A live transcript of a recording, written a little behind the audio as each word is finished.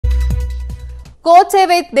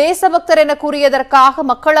கோட்சேவை தேசபக்தர் என கூறியதற்காக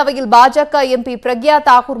மக்களவையில் பாஜக எம்பி பிரக்யா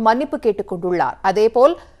தாக்கூர் மன்னிப்பு கேட்டுக் கொண்டுள்ளார்.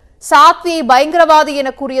 அதேபோல் சாத்வியை பயங்கரவாதி என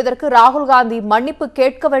கூறியதற்கு ராகுல் காந்தி மன்னிப்பு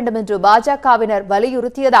கேட்க வேண்டும் என்று பாஜகவினர்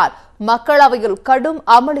வலியுறுத்தியதால் மக்களவையில் கடும்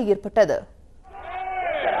அமளி ஏற்பட்டது.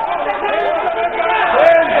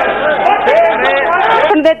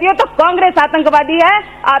 कांग्रेस आतंकवादी है,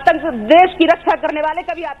 आतंक देश की रक्षा करने वाले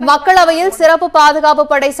कभी மக்களவையில் சிறப்பு பாதுகாப்பு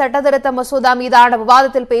படை சட்டத்திருத்த மசோதா மீதான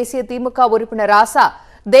விவாதத்தில் பேசிய திமுக உறுப்பினர் ராசா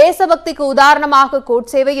தேசபக்திக்கு உதாரணமாக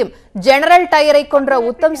கோட்சேவையும் ஜெனரல் டயரை கொன்ற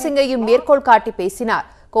உத்தம் சிங்கையும் மேற்கோள் காட்டி பேசினார்.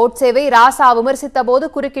 கோட்சேவை ராசா விமர்சித்த போது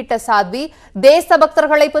குறுக்கிட்ட சாத்வி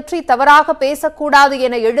தேசபக்தர்களை பற்றி தவறாக பேசக்கூடாது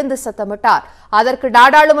என எழுந்து சத்தமிட்டார். அதற்கு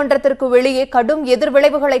நாடாளுமன்றத்திற்கு வெளியே கடும்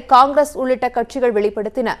எதிர்விளைவுகளை காங்கிரஸ் உள்ளிட்ட கட்சிகள்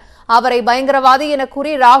வெளிப்படுத்தின. அவரை பயங்கரவாதி என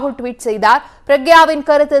கூறி ராகுல் ட்வீட் செய்தார். பிரக்யாவின்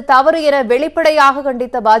கருத்து தவறு என வெளிப்படையாக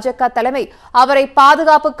கண்டித்த பாஜக தலைமை அவரை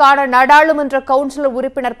பாதுகாப்புக்கான நாடாளுமன்ற கவுன்சிலர்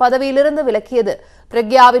உறுப்பினர் பதவியிலிருந்து விலக்கியது.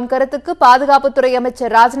 பிரக்யாவின் கருத்துக்கு பாதுகாப்புத்துறை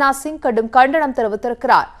அமைச்சர் ராஜ்நாத் சிங் கடும் கண்டனம்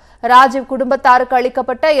தெரிவித்திருக்கிறார். ராஜீவ் குடும்பத்தாருக்கு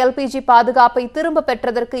அளிக்கப்பட்ட எல்பிஜி பாதுகாப்பை திரும்ப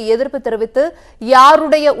பெற்றதற்கு எதிர்ப்பு தெரிவித்து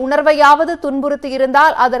யாருடைய உணர்வையாவது துன்புறுத்தி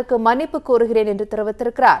இருந்தால் அதற்கு மன்னிப்பு கோருகிறேன் என்று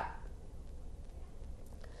தெரிவித்திருக்கிறார்.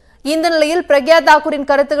 இந்த நிலையில் பிரக்யா தாக்கூரின்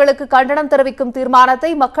கருத்துகளுக்கு கண்டனம் தெரிவிக்கும்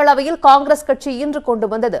தீர்மானத்தை மக்களவையில் காங்கிரஸ் கட்சி இன்று கொண்டு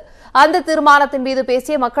வந்தது. அந்த தீர்மானத்தின் மீது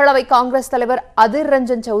பேசிய மக்களவை காங்கிரஸ் தலைவர் அதிர்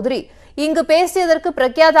ரஞ்சன் சௌத்ரி இங்கு பேசியதற்கு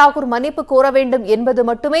பிரக்யா தாக்கூர் மன்னிப்பு கோர வேண்டும் என்பது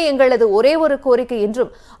மட்டுமே எங்களது ஒரே ஒரு கோரிக்கை என்றும்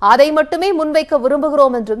அதை மட்டுமே முன்வைக்க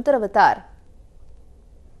விரும்புகிறோம் என்றும் தெரிவித்தார்.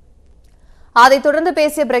 அதைத் தொடர்ந்து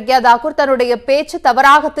பேசிய பிரக்யா தாக்கூர் தன்னுடைய பேச்சு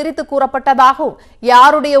தவறாக திரித்து கூறப்பட்டதாகவும்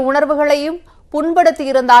யாருடைய உணர்வுகளையும் புண்படுத்தி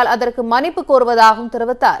இருந்தால் அதற்கு மன்னிப்பு கோருவதாகவும்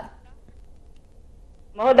தெரிவித்தார்.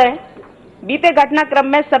 महोदय, बीते घटनाक्रम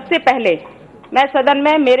में सबसे पहले मैं सदन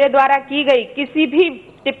में मेरे द्वारा की गई किसी भी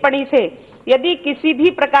टिप्पणी से यदि किसी भी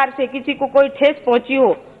प्रकार से किसी को कोई ठेस पहुंची हो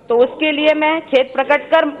तो उसके लिए मैं खेद प्रकट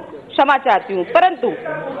कर क्षमा चाहती हूं। परंतु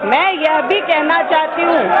मैं यह भी कहना चाहती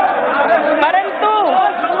हूं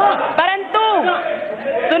परंतु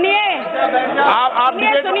सुनिए,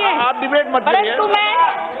 आप डिबेट मत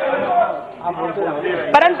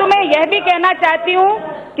परंतु मैं यह भी कहना चाहती हूं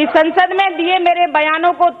कि संसद में दिए मेरे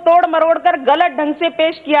बयानों को तोड़ मरोड़ कर गलत ढंग से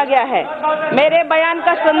पेश किया गया है। मेरे बयान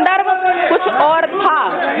का संदर्भ कुछ और था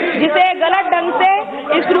जिसे गलत ढंग से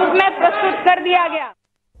इस रूप में प्रस्तुत कर दिया गया.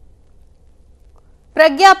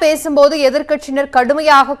 பிரக்யா பேசும்போது எதிர்க்கட்சியினர்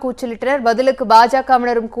கடுமையாக கூச்சலிட்டனர். பதிலுக்கு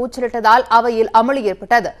பாஜகவினரும் கூச்சலிட்டதால் அவையில் அமளி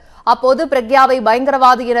ஏற்பட்டது. அப்போது பிரக்யாவை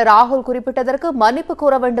பயங்கரவாதி என ராகுல் குறிப்பிட்டதற்கு மன்னிப்பு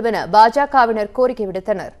கோர வேண்டும் என பாஜகவினர் கோரிக்கை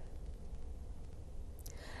விடுத்தனர்.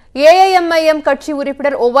 ஏஐஎம்ஐஎம் கட்சி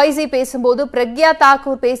உறுப்பினர் ஒவைசி பேசும்போது பிரக்யா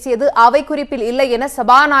தாக்கூர் பேசியது அவை குறிப்பில் இல்லை என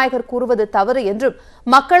சபாநாயகர் கூறுவது தவறு என்றும்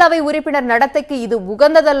மக்களவை உறுப்பினர் நடத்தைக்கு இது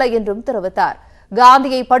உகந்ததல்ல என்றும் தெரிவித்தார்.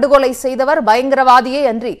 காந்தியை படுகொலை செய்தவர் பயங்கரவாதியே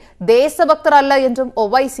அன்றி தேசபக்தர் அல்ல என்றும்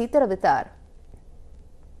ஒவைசி தெரிவித்தார்.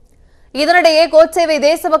 இதனிடையே கோட்சேவை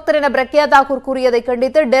தேசபக்தர் என பிரக்யா தாக்கூர் கூறியதை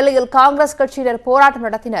கண்டித்து டெல்லியில் காங்கிரஸ் கட்சியினர் போராட்டம்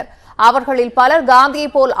நடத்தினர். அவர்களில் பலர் காந்தியை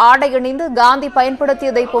போல் ஆடை அணிந்து காந்தி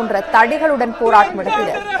பயன்படுத்தியதை போன்ற தடிகளுடன் போராட்டம்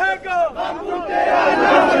நடத்தினர்.